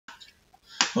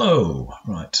Hello,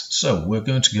 right, so we're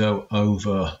going to go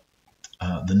over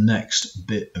the next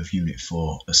bit of Unit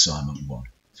 4, Assignment 1.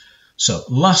 So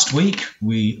last week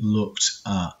we looked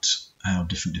at how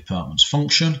different departments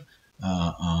function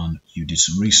and you did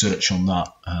some research on that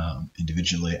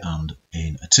individually and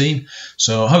in a team.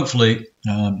 So hopefully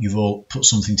you've all put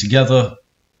something together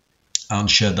and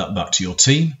shared that back to your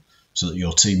team so that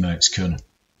your teammates can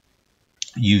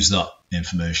use that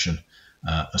information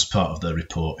as part of their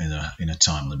report in a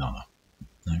timely manner.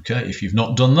 Okay, if you've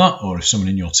not done that, or if someone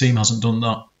in your team hasn't done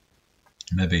that,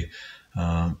 maybe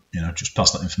just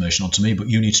pass that information on to me. But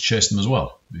you need to chase them as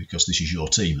well, because this is your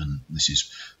team and this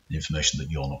is the information that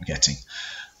you're not getting.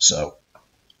 So,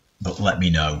 but let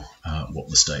me know what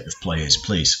the state of play is,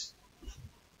 please.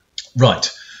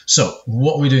 Right. So,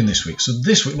 what are we doing this week? So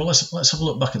this week, well, let's have a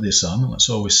look back at the assignment.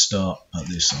 Let's always start at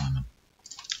the assignment.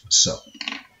 So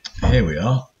here we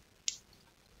are.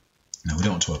 Now we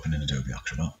don't want to open in Adobe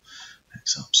Acrobat.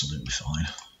 It's absolutely fine.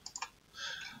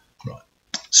 Right.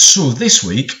 So this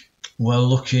week we're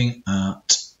looking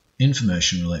at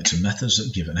information related to methods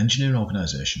that give an engineering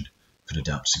organisation could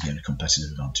adapt to gain a competitive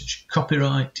advantage.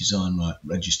 Copyright, design right,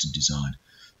 registered design,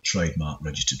 trademark,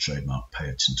 registered trademark,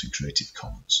 patent and Creative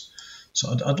Commons.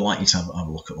 So I'd like you to have a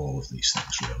look at all of these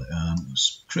things really.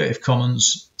 Creative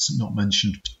Commons, it's not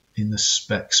mentioned in the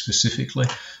spec specifically,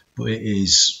 but it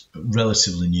is a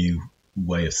relatively new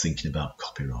way of thinking about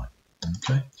copyright.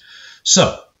 Okay,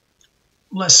 so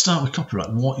let's start with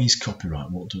copyright. What is copyright?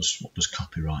 What does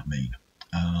copyright mean?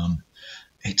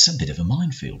 It's a bit of a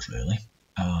minefield, really.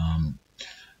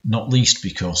 Not least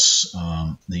because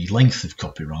the length of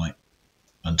copyright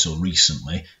until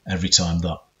recently, every time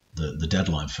that the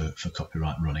deadline for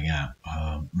copyright ran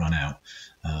out,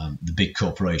 the big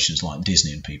corporations like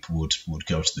Disney and people would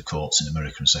go to the courts in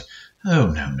America and say, oh,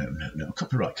 no,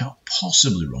 copyright can't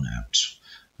possibly run out.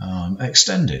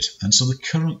 Extend it. And so the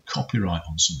current copyright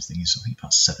on something is, I think,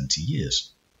 about 70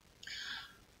 years.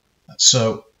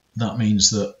 So that means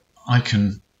that I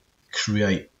can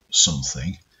create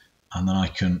something and then I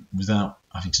can, without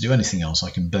having to do anything else, I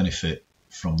can benefit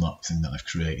from that thing that I've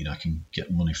created. I can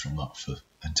get money from that,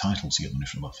 entitled to get money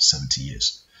from that for 70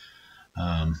 years.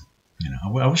 I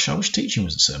wish teaching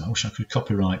was the same. I wish I could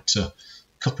copyright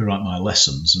my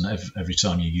lessons, and every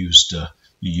time you used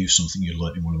something you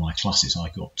learnt in one of my classes, I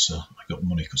got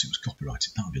money because it was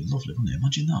copyrighted. That would be lovely, wouldn't it?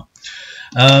 Imagine that.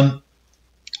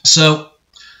 So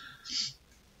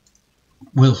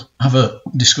we'll have a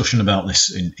discussion about this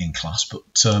in class.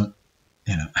 But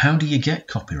how do you get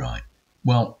copyright?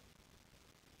 Well,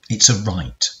 it's a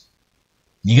right.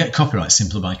 You get copyright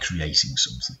simply by creating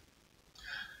something.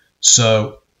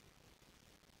 So,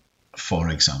 for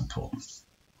example,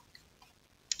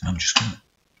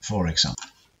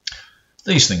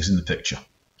 these things in the picture,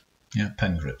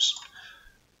 pen grips.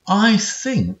 I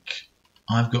think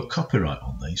I've got copyright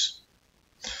on these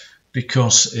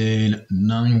because in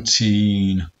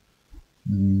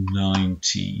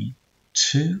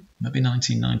 1992, maybe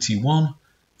 1991,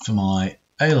 for my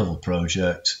A-level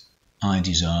project, I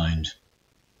designed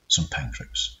some pen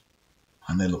grips,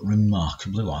 and they look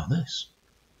remarkably like this.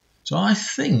 So I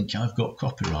think I've got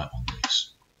copyright on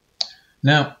these.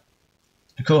 Now,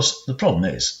 of course, the problem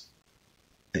is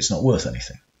it's not worth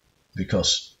anything,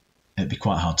 because it'd be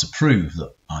quite hard to prove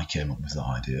that I came up with that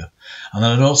idea, and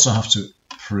then I'd also have to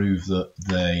prove that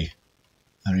they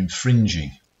are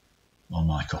infringing on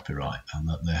my copyright and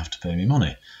that they have to pay me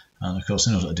money. And of course,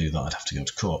 in order to do that, I'd have to go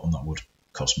to court, and that would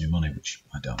cost me money, which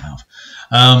I don't have.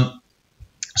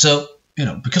 So,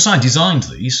 because I designed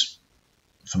these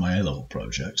for my A-level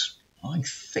project, I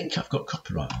think I've got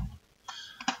copyright on them.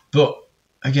 But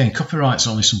again, copyright's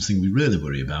only something we really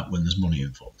worry about when there's money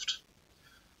involved.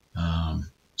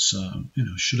 So,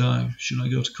 should I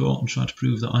go to court and try to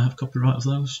prove that I have copyright of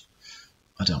those?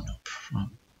 I don't know.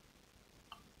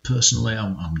 Personally,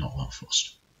 I'm not that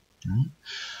fussed. Right?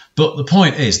 But the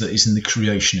point is that it's in the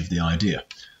creation of the idea.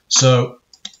 So,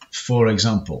 for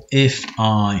example, if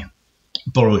I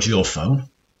borrowed your phone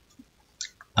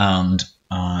and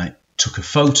I took a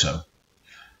photo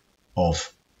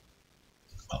of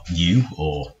you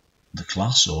or the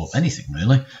class or anything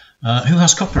really, who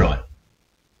has copyright?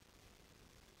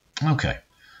 Okay,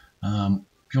 if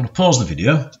you want to pause the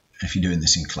video if you're doing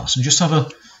this in class and just have a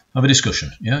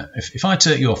discussion. Yeah, if I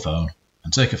take your phone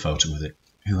and take a photo with it,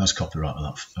 who has copyright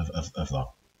of that?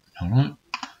 All right.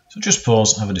 So just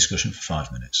pause and have a discussion for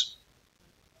 5 minutes.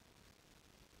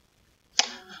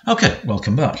 Okay,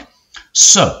 welcome back.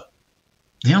 So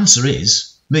the answer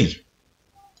is me.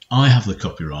 I have the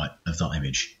copyright of that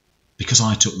image because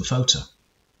I took the photo.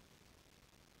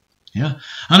 Yeah,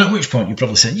 and at which point you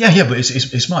probably say, yeah, but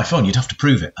it's my phone. You'd have to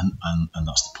prove it, and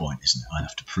that's the point, isn't it? I'd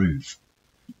have to prove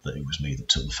that it was me that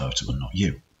took the photo and not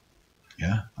you.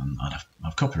 Yeah, and I'd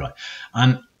have copyright,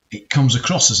 and it comes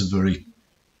across as a very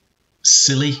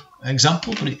silly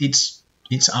example, but it's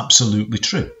absolutely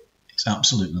true. It's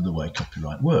absolutely the way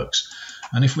copyright works.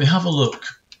 And if we have a look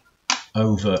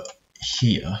over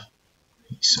here,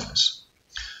 he says,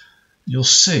 you'll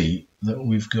see that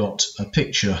we've got a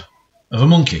picture of a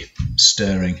monkey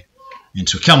staring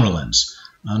into a camera lens.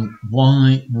 And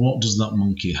what does that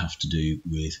monkey have to do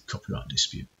with copyright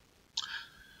dispute?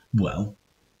 Well,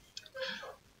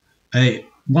 a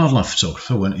wildlife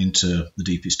photographer went into the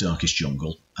deepest, darkest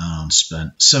jungle and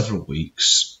spent several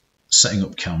weeks setting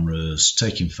up cameras,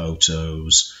 taking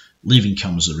photos, leaving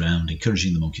cameras around,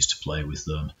 encouraging the monkeys to play with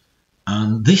them.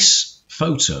 And this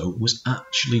photo was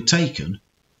actually taken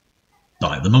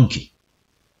by the monkey.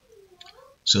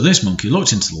 So this monkey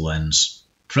looked into the lens,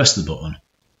 pressed the button,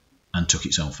 and took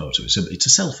its own photo. It's a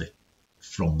selfie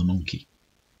from the monkey.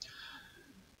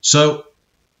 So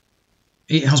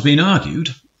it has been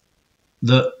argued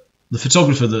that the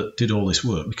photographer that did all this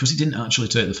work, because he didn't actually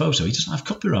take the photo, he doesn't have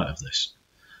copyright of this,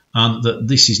 and that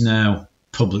this is now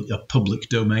a public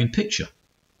domain picture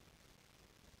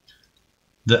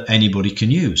that anybody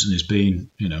can use, and there's been,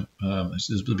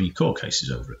 there's been court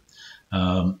cases over it.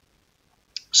 And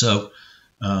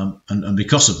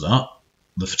because of that,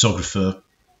 the photographer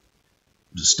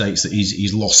states that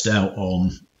he's lost out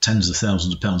on tens of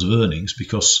thousands of pounds of earnings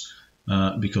because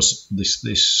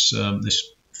this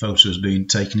photo has been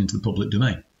taken into the public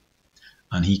domain,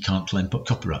 and he can't claim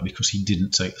copyright because he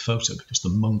didn't take the photo, because the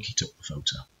monkey took the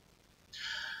photo.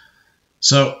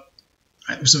 So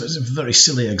it's a very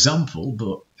silly example,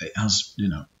 but it has,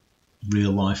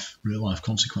 real life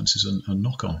consequences and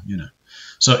knock on,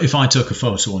 So if I took a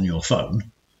photo on your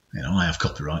phone, I have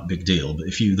copyright, big deal. But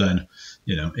if you then,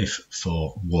 if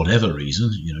for whatever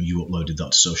reason, you uploaded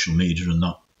that to social media and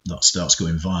that starts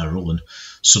going viral, and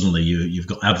suddenly you've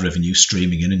got ad revenue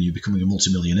streaming in, and you're becoming a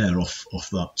multimillionaire off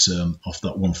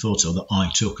that one photo that I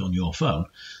took on your phone,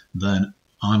 then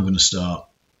I'm going to start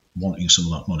wanting some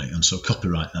of that money. And so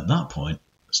copyright at that point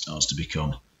starts to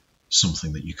become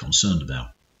something that you're concerned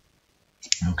about.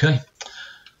 Okay,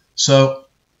 so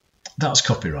that's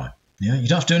copyright. Yeah, you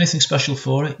don't have to do anything special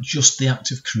for it. Just the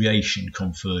act of creation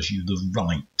confers you the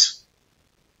right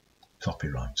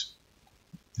copyright.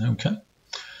 Okay,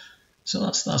 so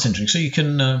that's interesting. So you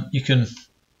can go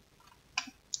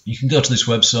to this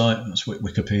website. That's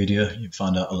Wikipedia. You can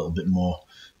find out a little bit more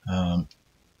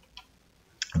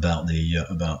about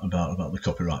the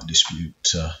copyright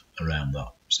dispute around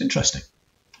that. It's interesting.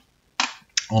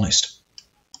 Honest.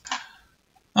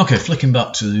 Okay, flicking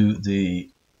back to the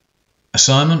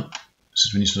assignment. This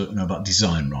is when you need to know about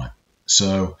design right.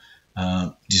 So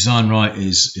design right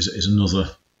is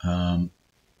another right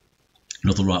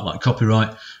like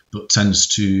copyright, but tends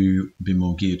to be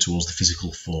more geared towards the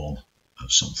physical form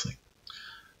of something.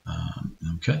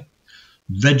 Okay,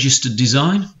 registered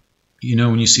design.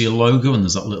 When you see a logo and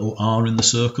there's that little R in the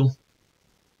circle.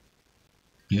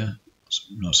 Yeah,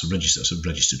 it's a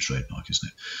registered trademark, isn't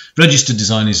it? Registered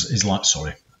design is like,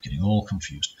 sorry, I'm getting all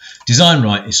confused. Design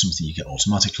right is something you get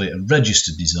automatically. A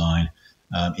registered design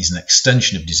is an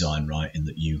extension of design right, in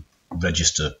that you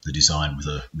register the design with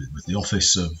the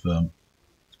office of the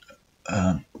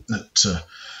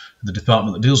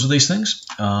department that deals with these things,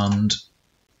 and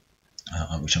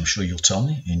which I'm sure you'll tell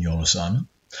me in your assignment.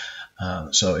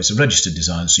 So it's a registered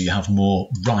design, so you have more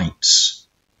rights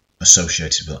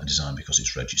associated with that design because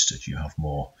it's registered. You have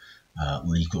more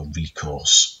legal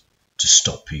recourse to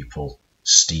stop people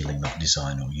stealing that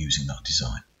design or using that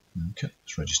design. Okay,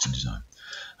 it's registered design.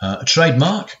 A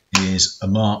trademark is a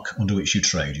mark under which you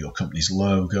trade your company's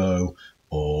logo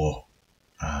or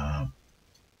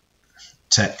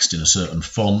text in a certain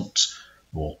font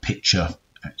or picture.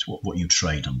 It's what you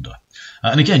trade under.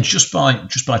 And again, just by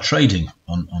trading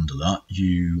under that,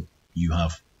 you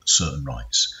have certain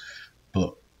rights.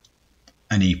 But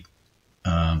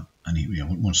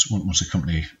once a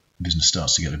company business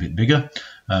starts to get a bit bigger,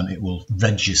 it will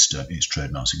register its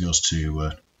trademarks. It goes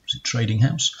to Trading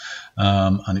House,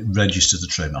 and it registers the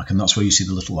trademark, and that's where you see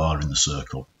the little R in the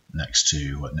circle next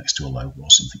to a logo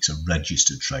or something. It's a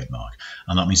registered trademark,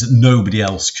 and that means that nobody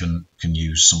else can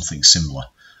use something similar.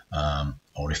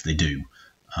 Or if they do,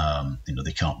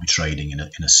 they can't be trading in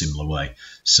a similar way.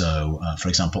 So, for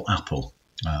example, Apple,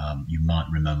 you might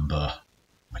remember.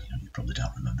 Well, you probably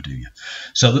don't remember, do you?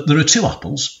 So there are two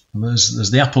Apples.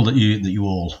 There's the Apple that you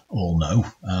all know,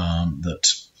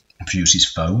 that produces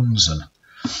phones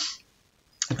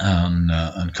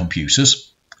and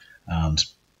computers, and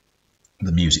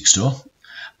the music store.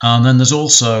 And then there's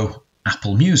also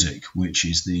Apple Music, which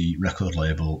is the record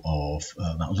label of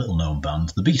that little known band,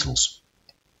 the Beatles.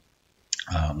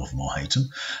 Love them or hate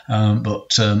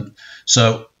them.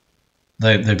 So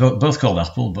they both called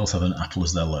Apple, both have an Apple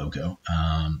as their logo.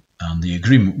 And the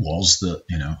agreement was that,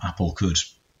 Apple could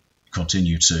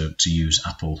continue to use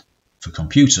Apple for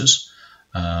computers,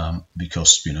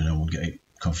 because, no one would get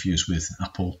confused with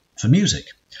Apple for music.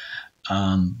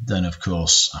 And then, of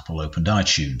course, Apple opened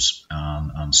iTunes,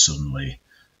 and suddenly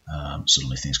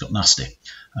things got nasty.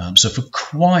 So for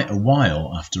quite a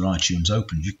while after iTunes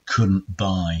opened, you couldn't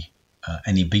buy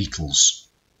any Beatles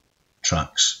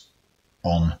tracks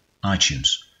on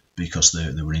iTunes because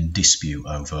they were in dispute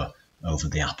over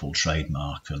the Apple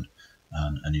trademark and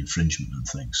infringement and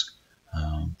things.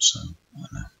 So I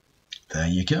don't know. There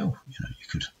you go. You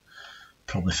could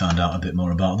probably find out a bit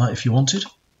more about that if you wanted.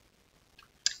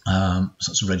 So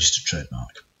that's a registered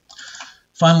trademark.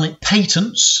 Finally,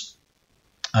 patents.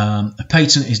 A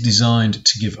patent is designed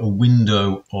to give a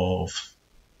window of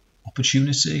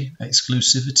opportunity,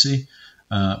 exclusivity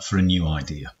for a new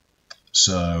idea.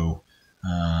 So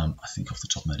I think off the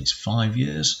top of my head it's 5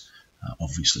 years.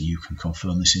 Obviously, you can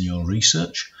confirm this in your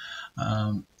research.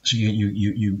 So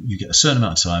you get a certain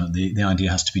amount of time. The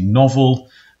idea has to be novel,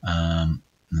 so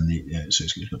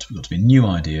it's got to be a new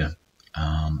idea.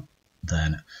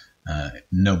 Then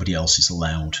nobody else is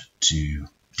allowed to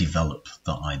develop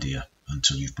that idea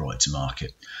until you've brought it to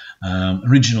market.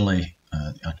 Originally,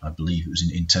 I believe it was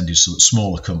intended so that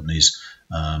smaller companies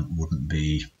wouldn't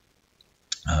be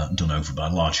done over by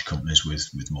larger companies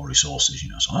with more resources.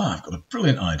 So I've got a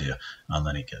brilliant idea, and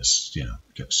then it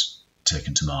gets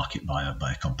taken to market by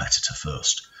a competitor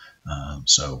first.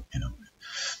 So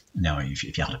now if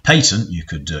you had a patent, you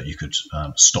could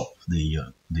stop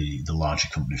the larger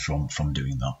company from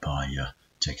doing that by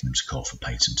taking them to court for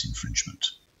patent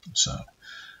infringement. So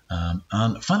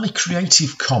and finally,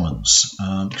 Creative Commons.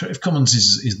 Creative Commons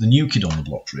is the new kid on the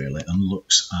block, really, and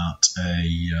looks at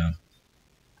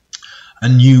a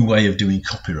new way of doing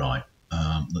copyright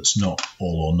that's not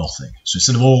all or nothing. So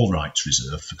instead of all rights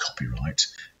reserved for copyright,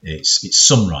 it's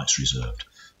some rights reserved.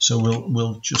 So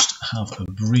we'll just have a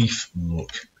brief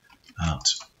look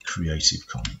at Creative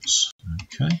Commons.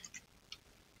 Okay.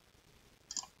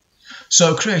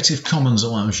 So Creative Commons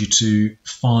allows you to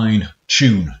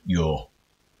fine-tune your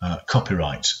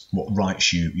copyright, what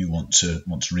rights you want to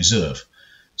reserve.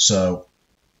 So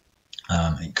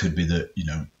it could be that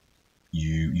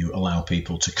you allow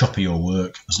people to copy your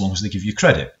work as long as they give you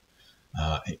credit.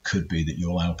 It could be that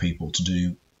you allow people to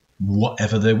do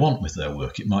whatever they want with their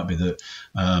work. It might be that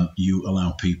you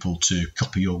allow people to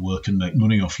copy your work and make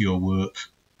money off your work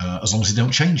as long as they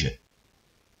don't change it.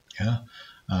 Yeah.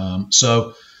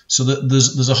 So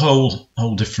there's a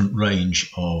whole different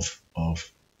range of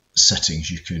settings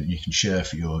you can share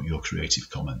for your Creative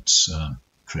Commons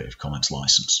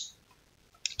license.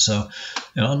 So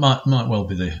it might well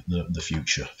be the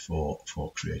future for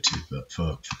creative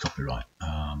for copyright,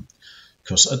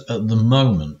 because at the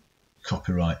moment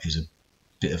copyright is a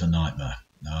bit of a nightmare.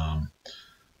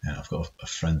 I've got a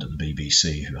friend at the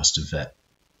BBC who has to vet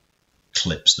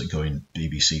clips that go in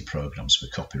BBC programmes for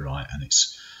copyright, and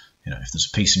it's if there's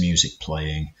a piece of music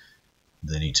playing,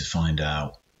 they need to find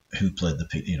out who played the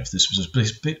piece. If this was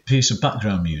a piece of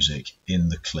background music in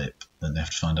the clip, then they have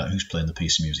to find out who's playing the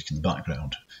piece of music in the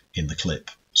background in the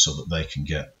clip, so that they can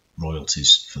get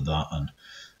royalties for that. And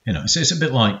it's a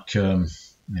bit like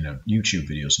YouTube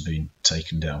videos have been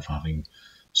taken down for having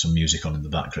some music on in the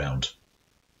background,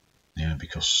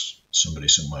 because somebody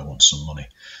somewhere wants some money.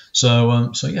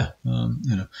 So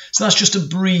that's just a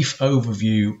brief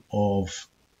overview of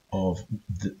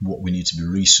what we need to be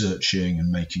researching and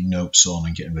making notes on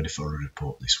and getting ready for a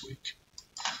report this week.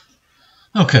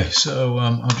 Okay, so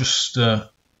I'll just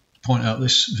point out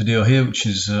this video here, which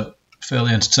is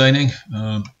fairly entertaining,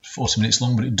 40 minutes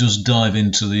long, but it does dive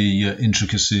into the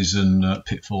intricacies and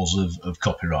pitfalls of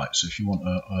copyright. So if you want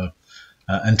a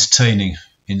entertaining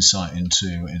insight into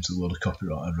the world of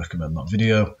copyright, I'd recommend that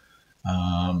video.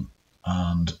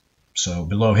 And so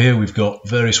below here we've got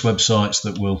various websites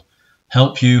that will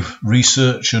help you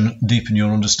research and deepen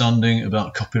your understanding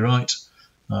about copyright.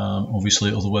 Obviously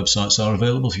other websites are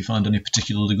available. If you find any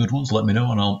particularly good ones, let me know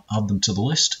and I'll add them to the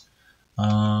list.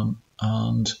 And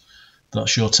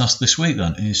that's your task this week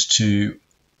then, is to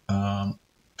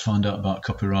find out about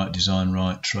copyright, design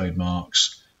right,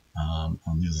 trademarks,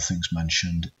 and the other things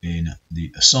mentioned in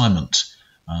the assignment,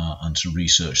 and to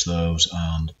research those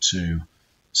and to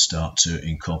start to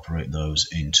incorporate those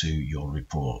into your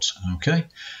report. Okay,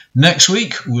 next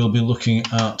week we'll be looking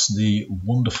at the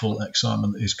wonderful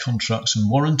excitement that is contracts and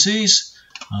warranties,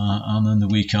 and then the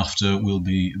week after we'll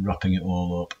be wrapping it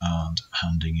all up and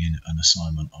handing in an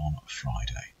assignment on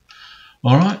Friday.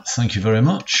 All right, thank you very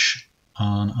much,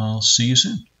 and I'll see you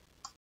soon.